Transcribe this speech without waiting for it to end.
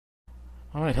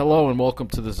Alright, hello and welcome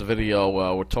to this video.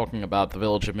 We're talking about the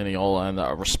Village of Mineola and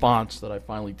a response that I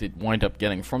finally did wind up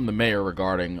getting from the mayor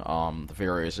regarding the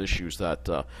various issues that,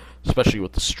 especially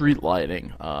with the street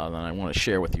lighting, that I want to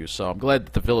share with you. So I'm glad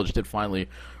that the village did finally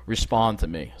respond to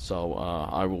me. So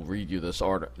I will read you the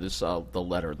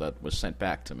letter that was sent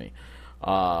back to me.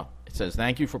 It says,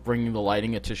 "Thank you for bringing the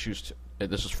lighting issues to..."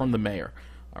 This is from the mayor.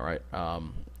 Alright,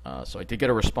 so I did get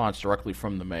a response directly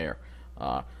from the mayor.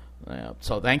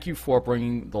 So thank you for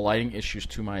bringing the lighting issues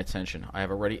to my attention. I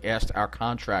have already asked our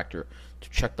contractor to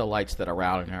check the lights that are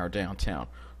out in our downtown.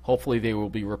 Hopefully they will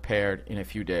be repaired in a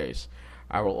few days.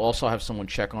 I will also have someone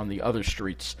check on the other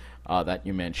streets that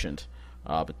you mentioned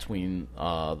between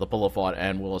the Boulevard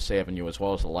and Willis Avenue, as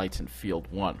well as the lights in Field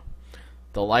 1.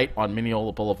 The light on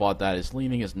Mineola Boulevard that is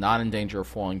leaning is not in danger of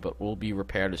falling, but will be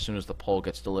repaired as soon as the pole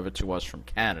gets delivered to us from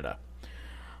Canada.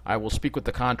 I will speak with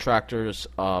the contractors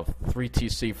of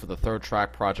 3TC for the third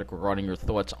track project regarding your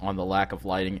thoughts on the lack of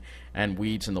lighting and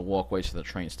weeds in the walkways to the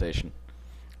train station.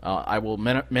 I will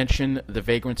mention the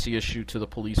vagrancy issue to the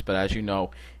police, but as you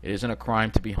know, it isn't a crime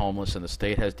to be homeless, and the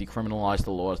state has decriminalized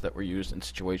the laws that were used in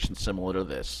situations similar to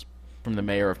this. From the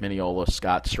Mayor of Mineola,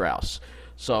 Scott Strauss.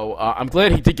 So I'm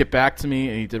glad he did get back to me,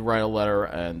 and he did write a letter,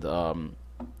 and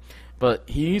but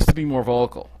he needs to be more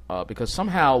vocal, because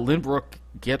somehow Lynbrook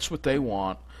gets what they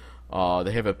want.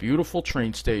 They have a beautiful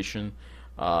train station.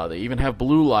 They even have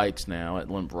blue lights now at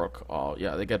Lynbrook.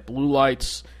 Yeah, they got blue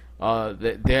lights.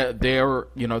 They're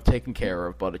taken care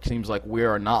of, but it seems like we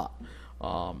are not.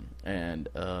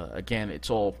 Again, it's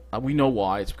all we know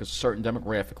why. It's because a certain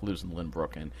demographic lives in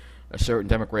Lynbrook, and a certain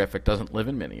demographic doesn't live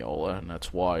in Mineola, and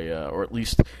that's why, or at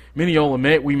least Mineola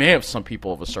we may have some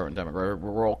people of a certain demographic.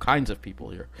 We're all kinds of people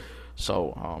here.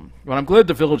 So, but I'm glad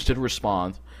the village did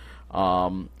respond.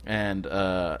 Yeah,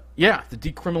 the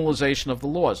decriminalization of the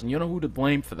laws. And you know who to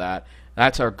blame for that?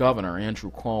 That's our governor,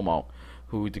 Andrew Cuomo,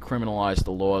 who decriminalized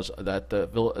the laws that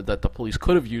the police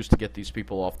could have used to get these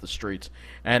people off the streets.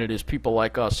 And it is people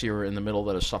like us here in the middle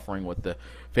that are suffering with the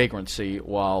vagrancy,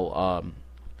 while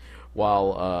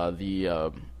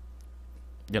the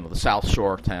South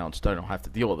Shore towns don't have to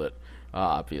deal with it,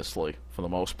 obviously, for the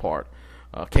most part.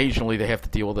 Occasionally they have to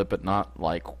deal with it, but not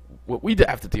like what we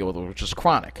have to deal with, which is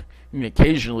chronic. I mean,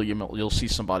 occasionally you'll see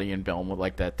somebody in Belmont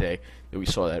like that day that we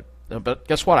saw that. But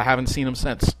guess what? I haven't seen him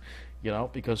since.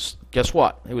 Because guess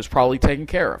what? It was probably taken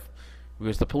care of.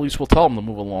 Because the police will tell them to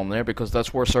move along there because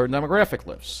that's where a certain demographic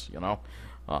lives.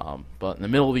 But in the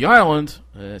middle of the island,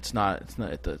 it's not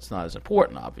as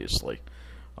important, obviously.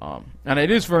 And it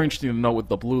is very interesting to know with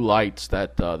the blue lights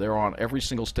that they're on every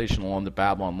single station along the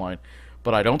Babylon line.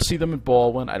 But I don't see them in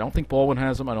Baldwin. I don't think Baldwin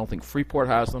has them. I don't think Freeport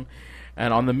has them.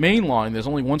 And on the main line, there's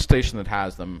only one station that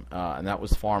has them, and that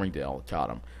was Farmingdale that got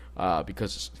them.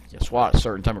 Because, guess what? A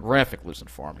certain demographic lives in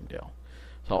Farmingdale.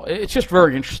 So it's just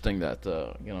very interesting that,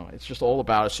 it's just all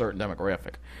about a certain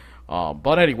demographic.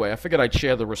 But anyway, I figured I'd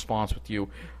share the response with you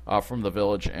from the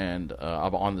village and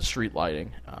on the street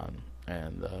lighting.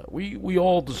 We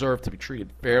all deserve to be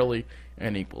treated fairly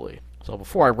and equally. So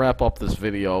before I wrap up this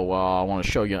video, I want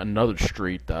to show you another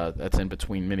street that's in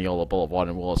between Mineola Boulevard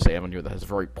and Willis Avenue that has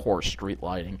very poor street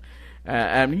lighting.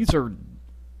 And these are,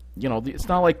 it's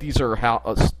not like these are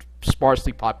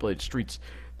sparsely populated streets.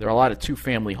 There are a lot of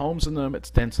two-family homes in them. It's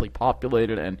densely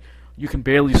populated, and you can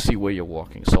barely see where you're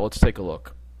walking. So let's take a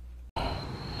look.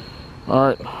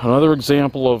 Alright, another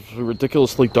example of the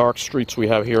ridiculously dark streets we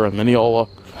have here in Mineola.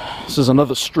 This is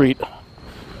another street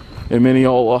in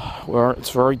Mineola where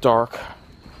it's very dark.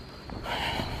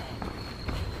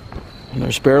 And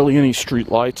there's barely any street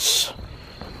lights.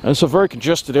 And it's a very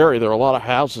congested area. There are a lot of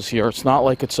houses here. It's not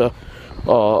like it's a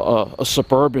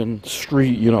suburban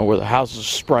street, where the houses are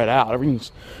spread out.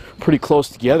 Everything's pretty close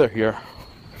together here.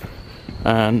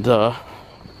 And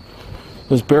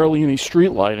there's barely any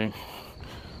street lighting.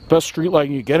 Best street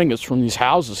lighting you're getting is from these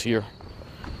houses here.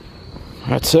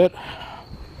 That's it.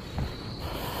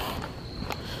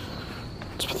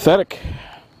 It's pathetic.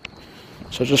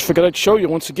 So I just figured I'd show you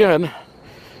once again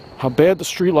how bad the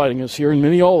street lighting is here in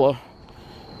Mineola.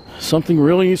 Something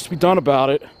really needs to be done about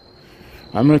it.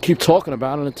 I'm going to keep talking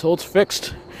about it until it's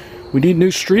fixed. We need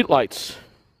new street lights.